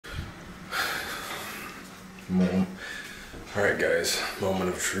Alright guys, moment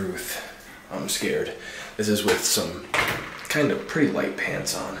of truth. I'm scared. This is with some kind of pretty light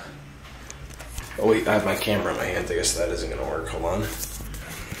pants on. Oh wait, I have my camera in my hand. I guess that isn't gonna work. Hold on.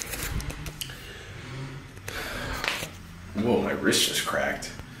 Whoa, my wrist just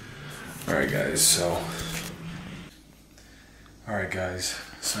cracked. Alright guys, so I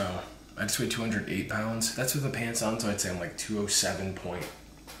just weigh 208 pounds. That's with the pants on, so I'd say I'm like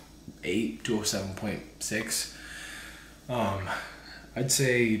 207.8, 207.6. I'd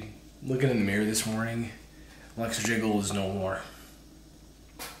say looking in the mirror this morning, Lexx Jiggle is no more.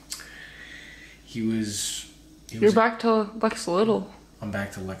 You're back to Lexx Little. I'm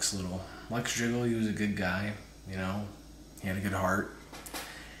back to Lexx Little. Lexx Jiggle, he was a good guy, you know. He had a good heart.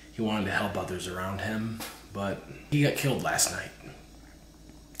 He wanted to help others around him, but he got killed last night.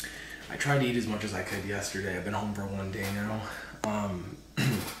 I tried to eat as much as I could yesterday. I've been home for one day now.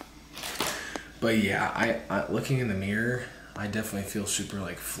 But yeah, I looking in the mirror, I definitely feel super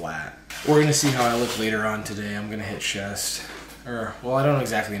like flat. We're gonna see how I look later on today. I'm gonna hit chest, or well, I don't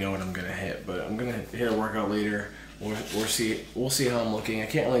exactly know what I'm gonna hit, but I'm gonna hit a workout later. We'll see how I'm looking. I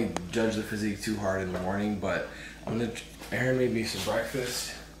can't really judge the physique too hard in the morning, but Aaron made me some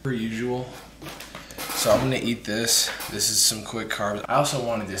breakfast per usual. So I'm gonna eat this. This is some quick carbs. I also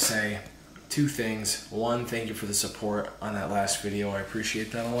wanted to say two things. One, thank you for the support on that last video. I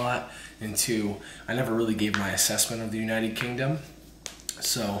appreciate that a lot. And two, I never really gave my assessment of the United Kingdom.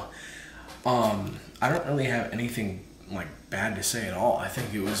 So, I don't really have anything like bad to say at all. I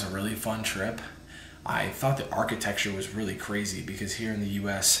think it was a really fun trip. I thought the architecture was really crazy because here in the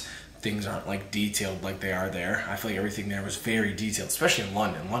US, things aren't like detailed like they are there. I feel like everything there was very detailed, especially in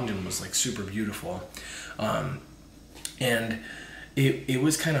London. London was like super beautiful. And it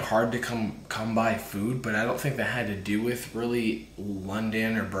was kind of hard to come by food, but I don't think that had to do with really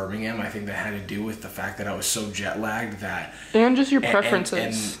London or Birmingham. I think that had to do with the fact that I was so jet lagged that... And just your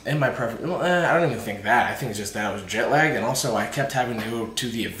preferences. And my preference... Well, I don't even think that. I think it's just that I was jet lagged, and also I kept having to go to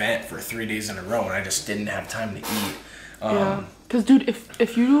the event for 3 days in a row, and I just didn't have time to eat. Yeah. Because, dude,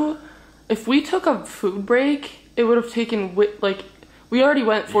 if we took a food break, it would have taken, like, we already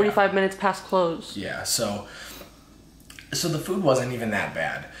went 45 minutes past close. Yeah, so the food wasn't even that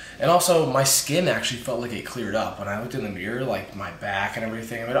bad. And also, my skin actually felt like it cleared up. When I looked in the mirror, like, my back and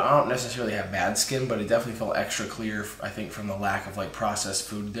everything, I mean, I don't necessarily have bad skin, but it definitely felt extra clear, I think, from the lack of, like, processed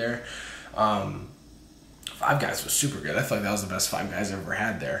food there. Five Guys was super good. I feel like that was the best Five Guys I've ever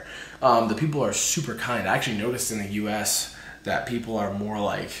had there. The people are super kind. I actually noticed in the U.S. that people are more,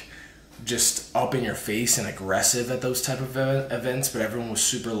 like, just up in your face and aggressive at those type of events, but everyone was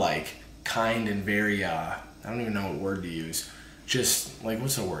super, like, kind and very, I don't even know what word to use. Just, like,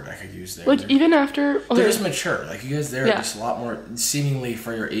 what's the word I could use there? Like, even after... Okay. They're just mature. Like, you guys there are just a lot more, seemingly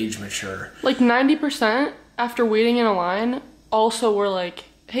for your age, mature. Like, 90% after waiting in a line also were like,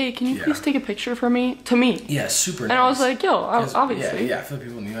 hey, can you please take a picture for me? To me. Yeah, super nice. And I was like, yo, obviously. Yeah, I feel like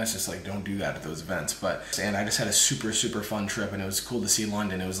people in the US just, like, don't do that at those events. And I just had a super, super fun trip, and it was cool to see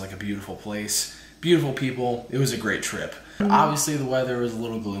London. It was, like, a beautiful place. Beautiful people. It was a great trip. Obviously, the weather was a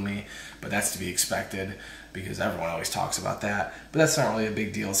little gloomy, but that's to be expected because everyone always talks about that. But that's not really a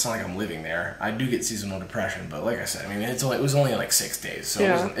big deal. It's not like I'm living there. I do get seasonal depression, but like I said, I mean, it was only like 6 days, so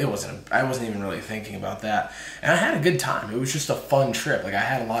I wasn't even really thinking about that. And I had a good time. It was just a fun trip. Like, I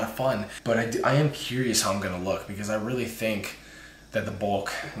had a lot of fun. But I am curious how I'm gonna look because I really think that the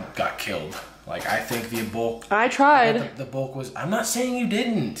bulk got killed. Like, I think the bulk. I tried. The bulk was. I'm not saying you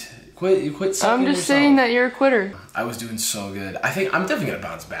didn't. You quit sucking I'm just saying that you're a quitter. I was doing so good. I think I'm definitely gonna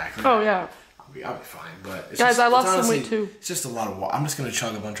bounce back. Oh yeah. I'll be fine, but it's guys, just, I lost honestly, some weight too. It's just a lot of water. I'm just gonna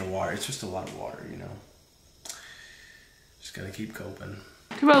chug a bunch of water. It's just a lot of water, you know. Just gotta keep coping.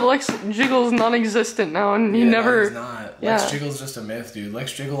 Too bad Lexx Jiggle's non-existent now, and he never. No, he's not. Yeah. Lexx Jiggle's just a myth, dude.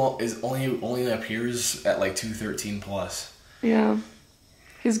 Lexx Jiggle is only appears at like 213 plus. Yeah.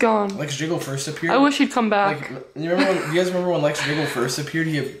 He's gone. Lexx Jiggle first appeared. I wish he'd come back. Like, you guys remember when Lexx Jiggle first appeared?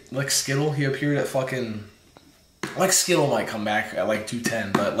 Lexx Skittle, he appeared at fucking. Lexx Skittle might come back at like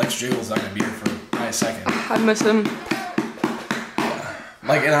 210, but Lexx Jiggle's not gonna be here for probably a second. I miss him. Yeah.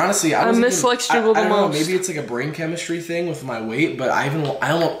 Like, and honestly, I miss Lexx Jiggle the most. I don't know, maybe it's like a brain chemistry thing with my weight, but I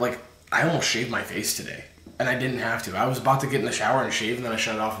almost shaved my face today, and I didn't have to. I was about to get in the shower and shave, and then I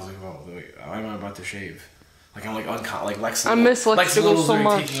shut it off. I was like, oh wait, why am I about to shave? Like, I'm like Lexx. I miss Lexx Jiggle so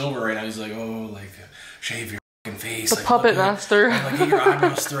much. Taking over right now. He's like, oh, like, shave your fucking face. The like, puppet master. And, like, get your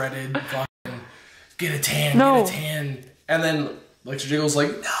eyebrows threaded. Fucking get a tan. No. Get a tan. And then Lexx Jiggle's like,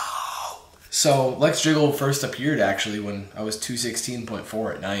 no. So Lexx Jiggle first appeared actually when I was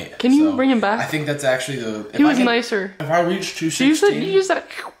 216.4 at night. Can you bring him back? I think that's actually he was nicer. If I reach 216, you use that.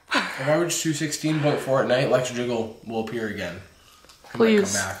 If I reach 216.4 at night, Lexx Jiggle will appear again.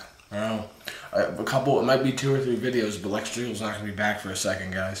 Please. Come back. I don't know. A couple, it might be 2 or 3 videos, but Lexx Jiggle's not going to be back for a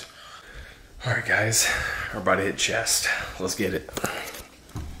second, guys. Alright, guys. We're about to hit chest. Let's get it.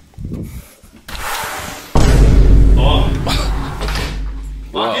 Oh.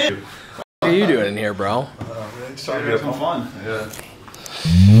 What are you doing in here, bro? It's trying to get some fun. Yeah.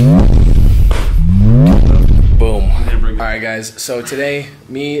 Boom. Alright, guys. So today,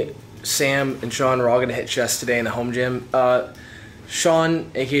 me, Sam, and Sean are all going to hit chest today in the home gym.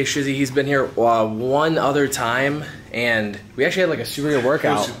 Sean, aka Shizzy, he's been here one other time, and we actually had like a super good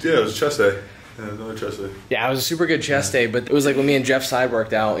workout. It was chest day. Yeah, another chest day. Yeah, it was a super good chest day, but it was like when me and Jeff side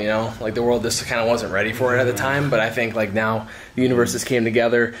worked out, you know, like the world just kind of wasn't ready for it at the time. But I think like now the universes came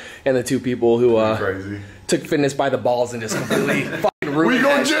together, and the two people who crazy. Took fitness by the balls and just completely fucking ruined. We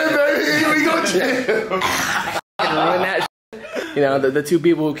go gym, baby. We go gym. Ruin that. You know, the two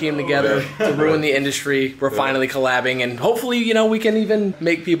people who came together to ruin the industry, we're finally collabing, and hopefully, you know, we can even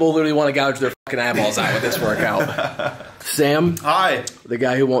make people literally want to gouge their fucking eyeballs out with this workout. Sam. Hi. The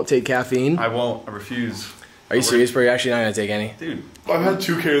guy who won't take caffeine. I won't. I refuse. Are you serious, bro? You're actually not going to take any? Dude. I've had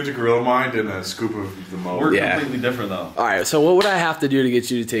 2 cans of Gorilla Mind and a scoop of the Mo. We're completely different, though. Alright, so what would I have to do to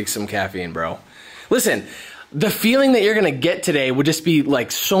get you to take some caffeine, bro? Listen, the feeling that you're going to get today would just be,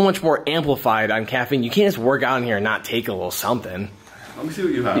 like, so much more amplified on caffeine. You can't just work out in here and not take a little something. Let me see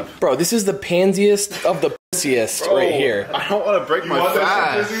what you have. Bro, this is the pansiest of the pussiest right here. I don't want to break my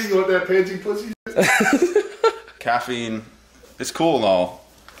fast. You want that pansy pussy? Caffeine, it's cool and all,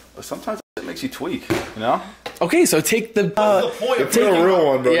 but sometimes it makes you tweak, you know? Okay, so take the... What's the point? Take a real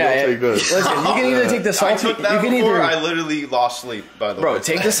one, bro. Yeah, Take this. Listen, you can either take the salty... I took that you can before, either, I literally lost sleep, by the way. bro,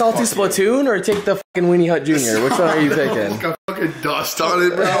 take the salty Splatoon or take the fucking Weenie Hut Jr. Which one are you picking? It's got fucking dust on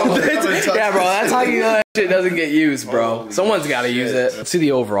it, bro. Yeah, bro, that's how you know that shit doesn't get used, bro. Someone's got to use it. Let's see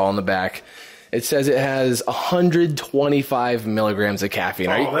the overall on the back. It says it has 125 milligrams of caffeine.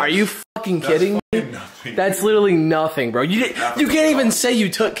 Are you fucking kidding me? Nothing. That's literally nothing, bro. You can't even say you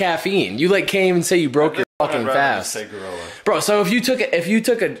took caffeine. You like can't even say you broke your fucking fast, bro. So if you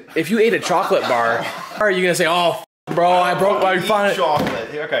ate a chocolate bar, are you gonna say, oh, bro, I found it. Chocolate.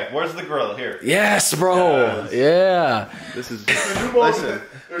 Here, okay, where's the gorilla? Here. Yes, bro. Yes. Yeah. This is. Listen,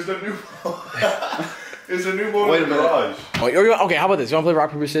 there's a new. There's a new mode in the garage. Okay, how about this? You want to play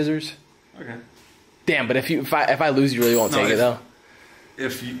rock paper scissors? Okay. Damn, but if I lose, you really won't take it though.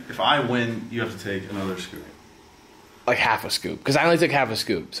 If I win, you have to take another scoop. Like half a scoop, because I only took half a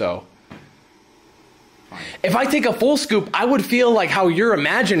scoop. So fine. If I take a full scoop, I would feel like how you're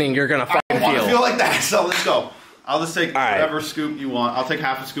imagining you're gonna fucking feel. I feel like that. So let's go. I'll just take whatever scoop you want. I'll take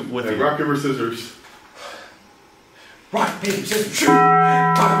half a scoop with you. Rock, paper, scissors. Rock, paper, scissors, shoot!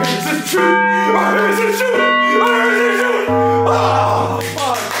 Rock, paper, scissors, shoot! Rock, paper, scissors, shoot! Rock, paper, scissors, shoot! Oh,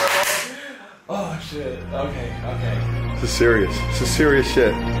 fuck, bro. Oh, shit. Okay. This is serious. This is serious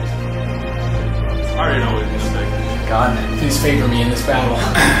shit. I already know what you're going to take. God, please favor me in this battle.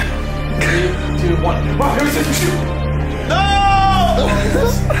 3, 2, 1. Rock, paper, scissors, shoot! No!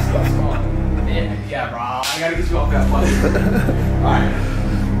 Yeah, bro. I gotta get you off that button. Alright.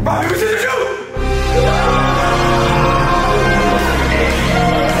 Rock, paper, scissors, shoot!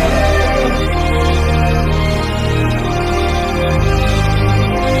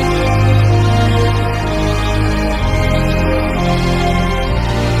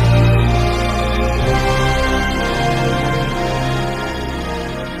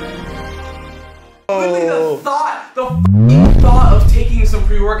 Literally the thought of taking some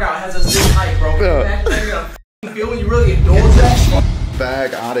pre-workout has us this hype, bro. Can you imagine how you're gonna feel when you really indulge that shit?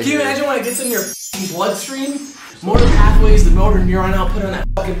 Bag out of Can here. you imagine when it gets in your bloodstream? Motor pathways, the motor neuron output on that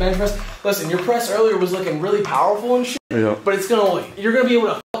fucking bench press. Listen, your press earlier was looking really powerful and shit, but it's gonna, you're gonna be able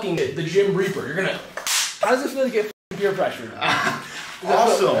to fucking get the gym reaper. You're gonna, how does it feel to get peer pressure?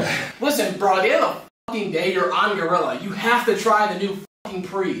 Awesome. Listen, bro, at the end of the fucking day, you're on Gorilla. You have to try the new fucking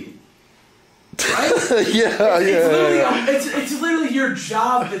Pre. Right? It's literally your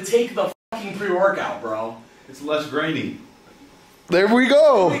job to take the fucking pre-workout, bro. It's less grainy. There we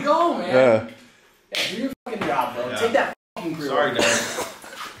go. There we go, man. Yeah. Yeah, do your fucking job, bro. Yeah. Take that fucking pre-workout. Sorry, guys.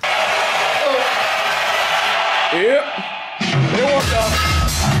 Yep. It worked out.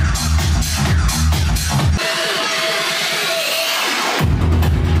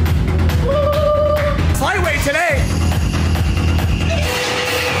 It's lightweight today.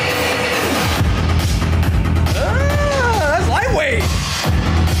 That's lightweight.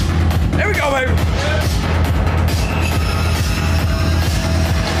 There we go, baby.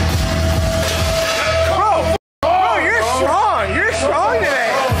 Bro, you're strong. You're strong today.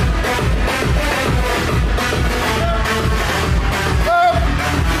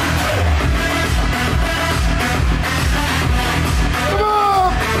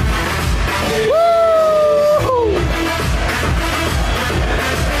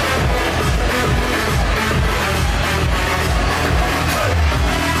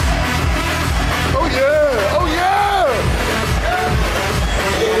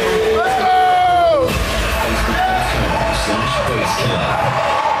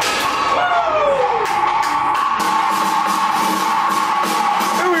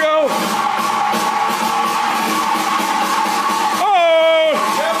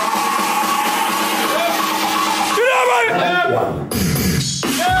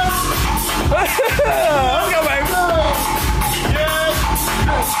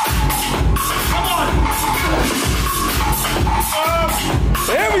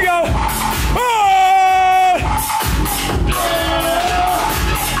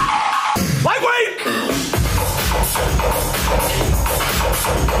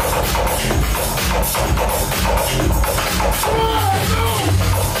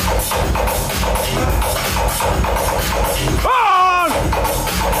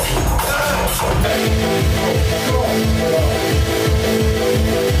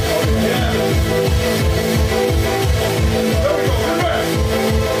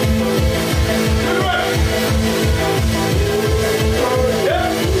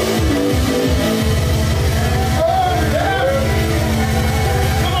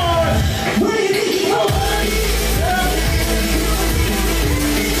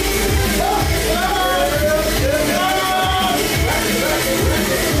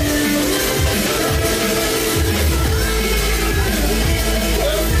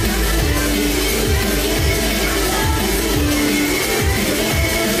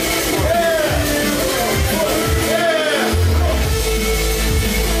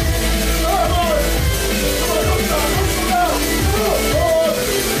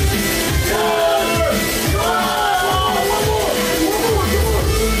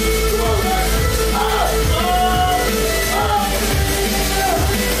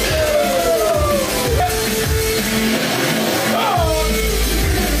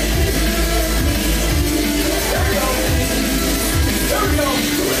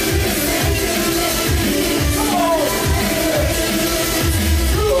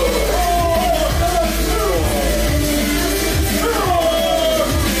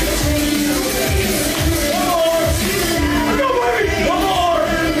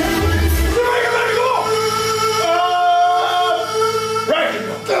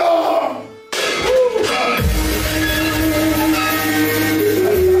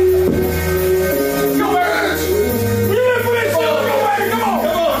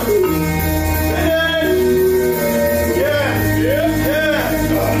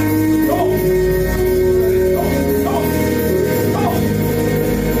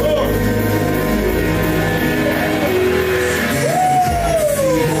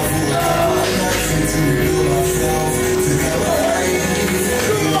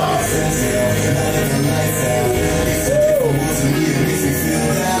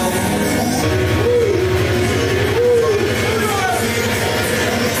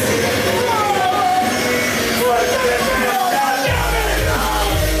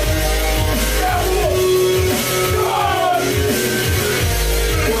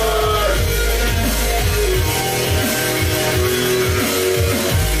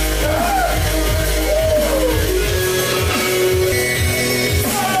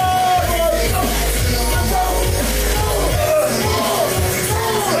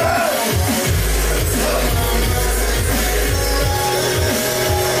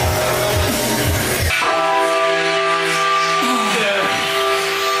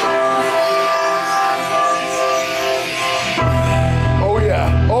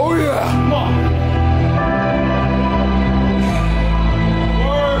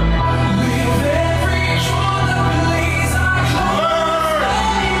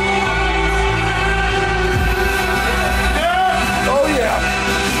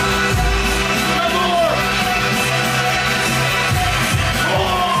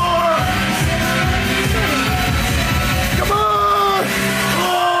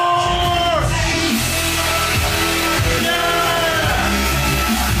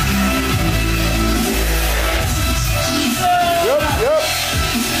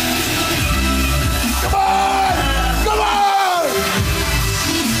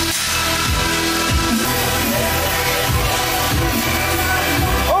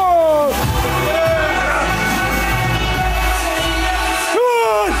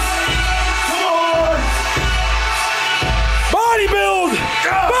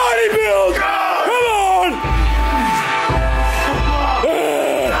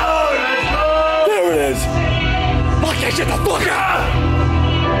 motherfucker!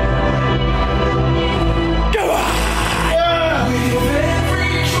 Come on!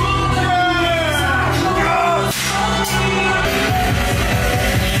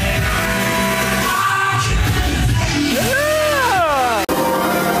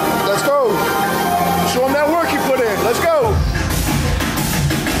 Let's go. Show him that work you put in. Let's go.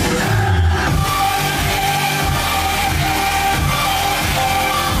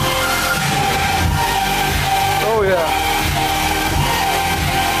 Oh yeah.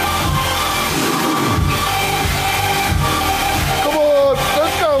 Come on,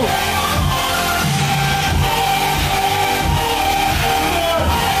 let's go.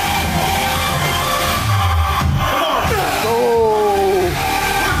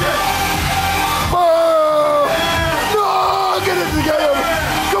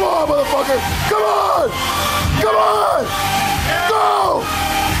 Come on! Come on! Go!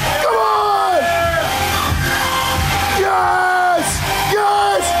 Come on! Yes!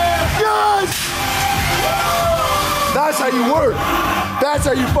 Yes! Yes! That's how you work. That's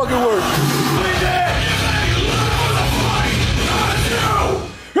how you fucking work.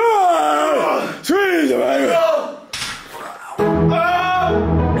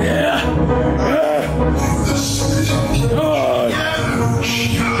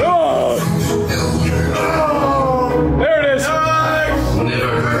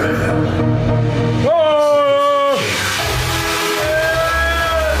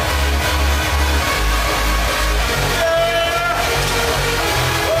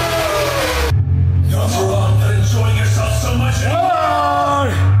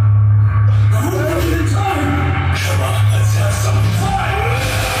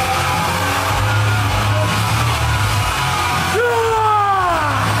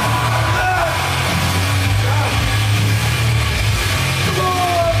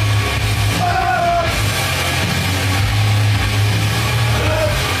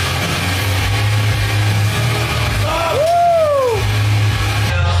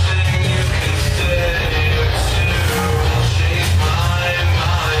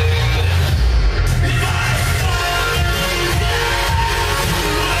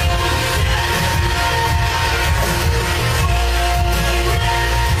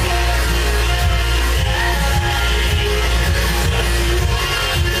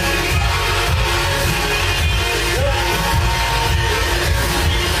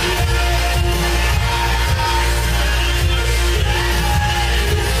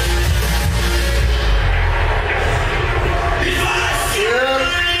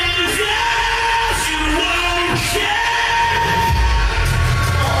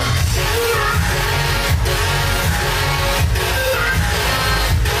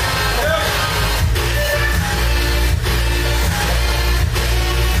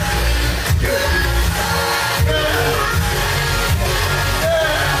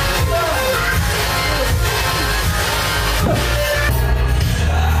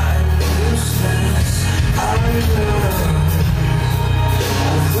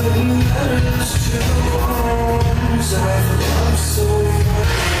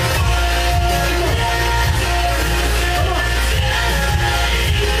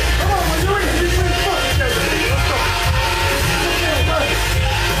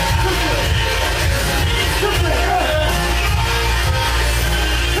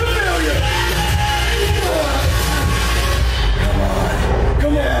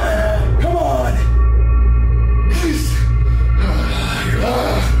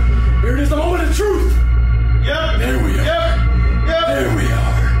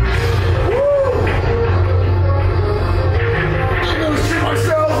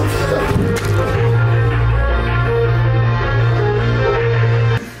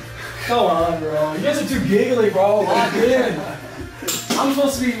 Giggly, bro. Lock in. I'm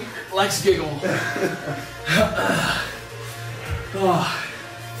supposed to be Lexx Giggle. Oh.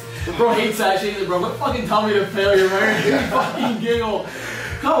 Bro hates that shit, bro. But fucking tell me to failure, man. You fucking giggle.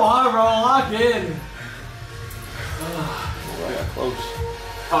 Come on, bro. Lock in. Oh, I got close.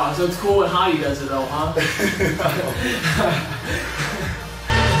 Oh, so it's cool when Heidi does it, though, huh?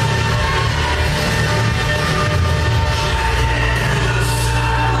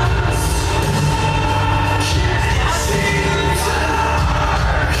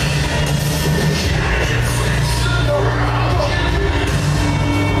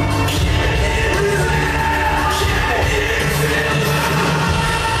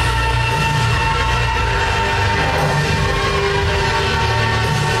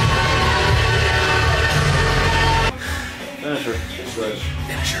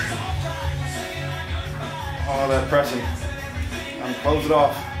 Finisher. All that pressing. Close it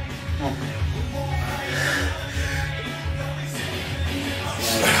off.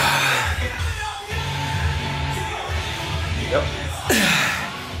 Yep.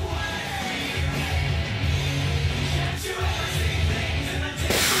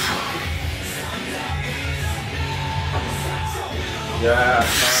 Yeah,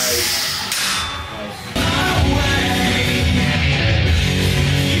 nice.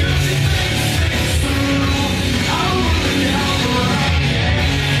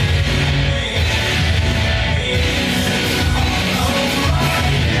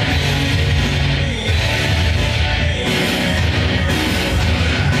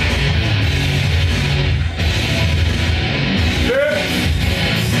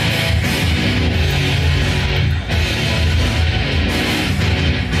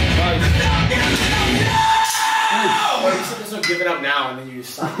 Give it up now and then you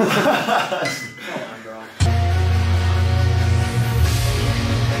just stop. Come on, bro.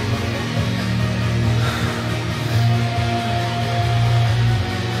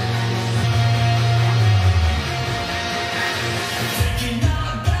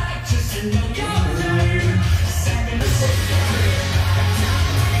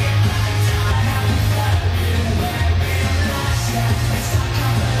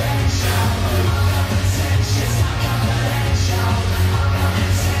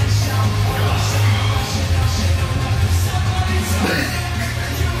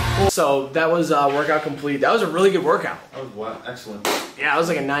 So that was workout complete. That was a really good workout. That was wow, excellent. Yeah, it was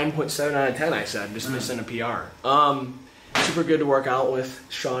like a 9.7 out of 10. I said, just missing a PR. Super good to work out with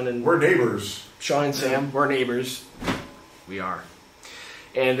Sean and we're neighbors. Sean and Sam. We're neighbors. We are.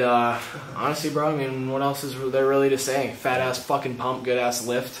 And honestly, bro, I mean, what else is there really to say? Fat ass fucking pump, good ass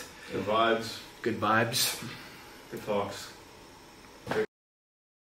lift. Good vibes. Good vibes. Good talks.